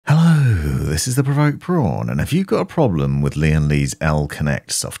this is the Provoked Prawn, and if you've got a problem with Lian Li's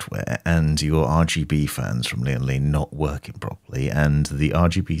L-Connect software and your RGB fans from Lian Li not working properly and the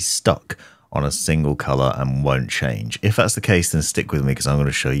RGB stuck on a single color and won't change, if that's the case, then stick with me because I'm going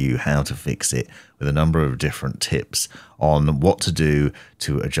to show you how to fix it with a number of different tips on what to do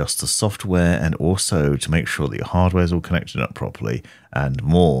to adjust the software and also to make sure that your hardware is all connected up properly and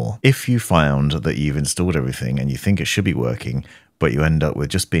more. If you found that you've installed everything and you think it should be working, but you end up with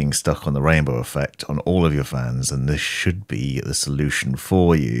just being stuck on the rainbow effect on all of your fans, and this should be the solution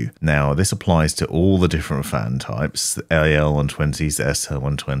for you. Now, this applies to all the different fan types, the AL120s, the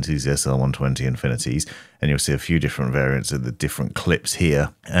SL120s, the SL120 Infinities, and you'll see a few different variants of the different clips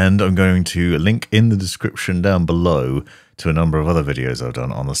here. And I'm going to link in the description down below to a number of other videos I've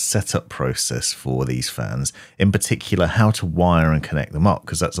done on the setup process for these fans, in particular how to wire and connect them up,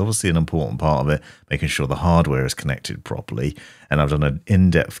 because that's obviously an important part of it, making sure the hardware is connected properly. And I've done an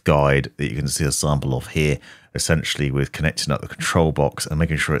in-depth guide that you can see a sample of here, essentially with connecting up the control box and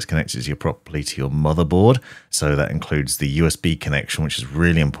making sure it's connected properly to your motherboard. So that includes the USB connection, which is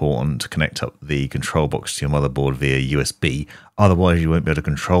really important to connect up the control box to your motherboard via USB. Otherwise, you won't be able to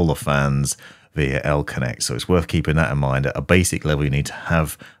control the fans via L-Connect, so it's worth keeping that in mind. At a basic level, you need to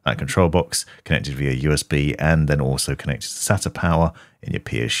have that control box connected via USB and then also connected to SATA power in your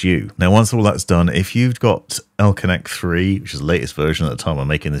PSU. Now, once all that's done, if you've got L-Connect 3, which is the latest version at the time I'm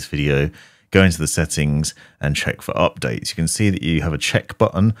making this video, go into the settings and check for updates. You can see that you have a check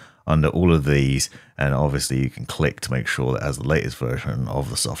button under all of these, and obviously you can click to make sure that it has the latest version of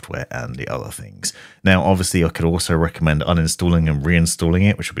the software and the other things. Now, obviously I could also recommend uninstalling and reinstalling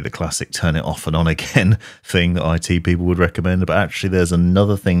it, which would be the classic turn it off and on again thing that IT people would recommend, but actually there's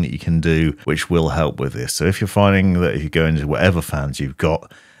another thing that you can do which will help with this. So if you're finding that if you go into whatever fans you've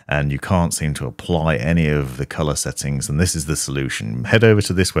got and you can't seem to apply any of the color settings, and this is the solution. Head over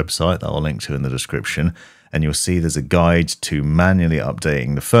to this website that I'll link to in the description, and you'll see there's a guide to manually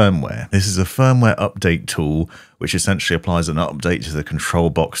updating the firmware. This is a firmware update tool which essentially applies an update to the control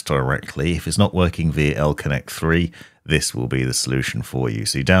box directly. If it's not working via L-Connect 3, this will be the solution for you.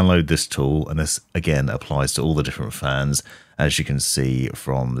 So you download this tool, and this again applies to all the different fans. As you can see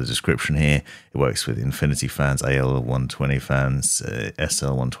from the description here, it works with Infinity fans, AL120 fans,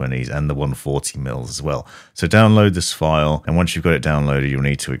 SL120s, and the 140 mils as well. So download this file, and once you've got it downloaded, you'll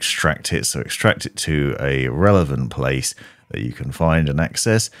need to extract it. So extract it to a relevant place that you can find and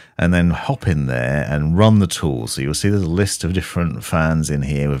access, and then hop in there and run the tool. So you'll see there's a list of different fans in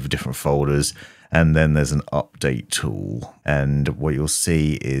here with different folders, and then there's an update tool. And what you'll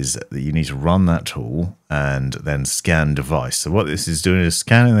see is that you need to run that tool and then scan device. So what this is doing is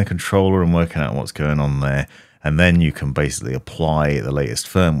scanning the controller and working out what's going on there. And then you can basically apply the latest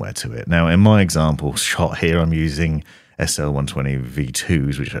firmware to it. Now, in my example shot here, I'm using SL120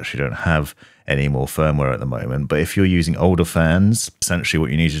 V2s, which actually don't have any more firmware at the moment. But if you're using older fans, essentially what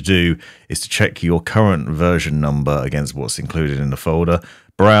you need to do is to check your current version number against what's included in the folder,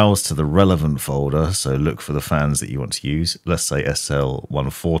 browse to the relevant folder, so look for the fans that you want to use. Let's say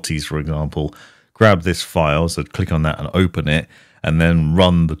SL140s, for example. Grab this file, so click on that and open it, and then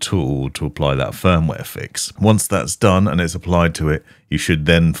run the tool to apply that firmware fix. Once that's done and it's applied to it, you should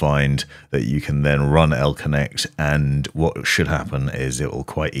then find that you can then run L-Connect, and what should happen is it will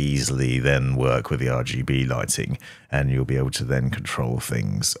quite easily then work with the RGB lighting, and you'll be able to then control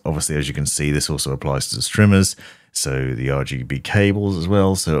things. Obviously, as you can see, this also applies to the streamers, so the RGB cables as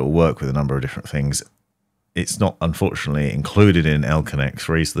well, so it will work with a number of different things. It's not, unfortunately, included in L-Connect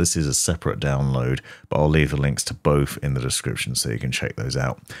 3, so this is a separate download, but I'll leave the links to both in the description so you can check those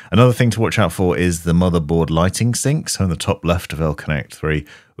out. Another thing to watch out for is the motherboard lighting sync. So in the top left of L-Connect 3,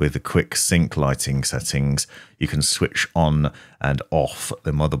 with the quick sync lighting settings, you can switch on and off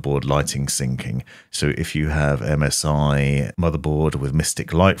the motherboard lighting syncing. So if you have MSI motherboard with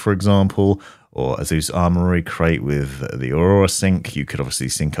Mystic Light, for example, or Asus Armory crate with the Aurora sync, you could obviously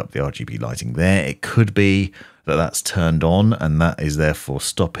sync up the RGB lighting there. It could be that that's turned on, and that is therefore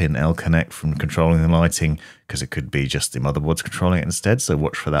stopping L-Connect from controlling the lighting, because it could be just the motherboard's controlling it instead, so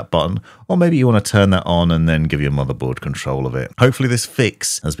watch for that button. Or maybe you want to turn that on and then give your motherboard control of it. Hopefully this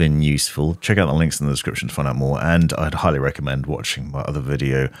fix has been useful. Check out the links in the description to find out more, and I'd highly recommend watching my other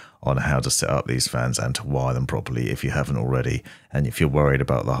video on how to set up these fans and to wire them properly if you haven't already, and if you're worried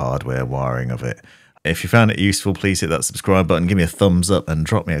about the hardware wiring of it. If you found it useful, please hit that subscribe button, give me a thumbs up, and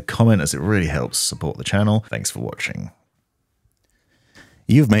drop me a comment, as it really helps support the channel. Thanks for watching.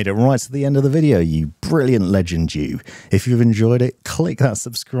 You've made it right to the end of the video, you brilliant legend you. If you've enjoyed it, click that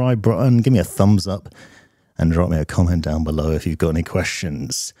subscribe button, give me a thumbs up, and drop me a comment down below if you've got any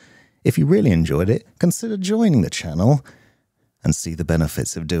questions. If you really enjoyed it, consider joining the channel and see the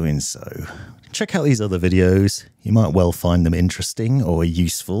benefits of doing so. Check out these other videos. You might well find them interesting or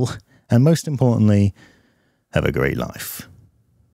useful. And most importantly, have a great life.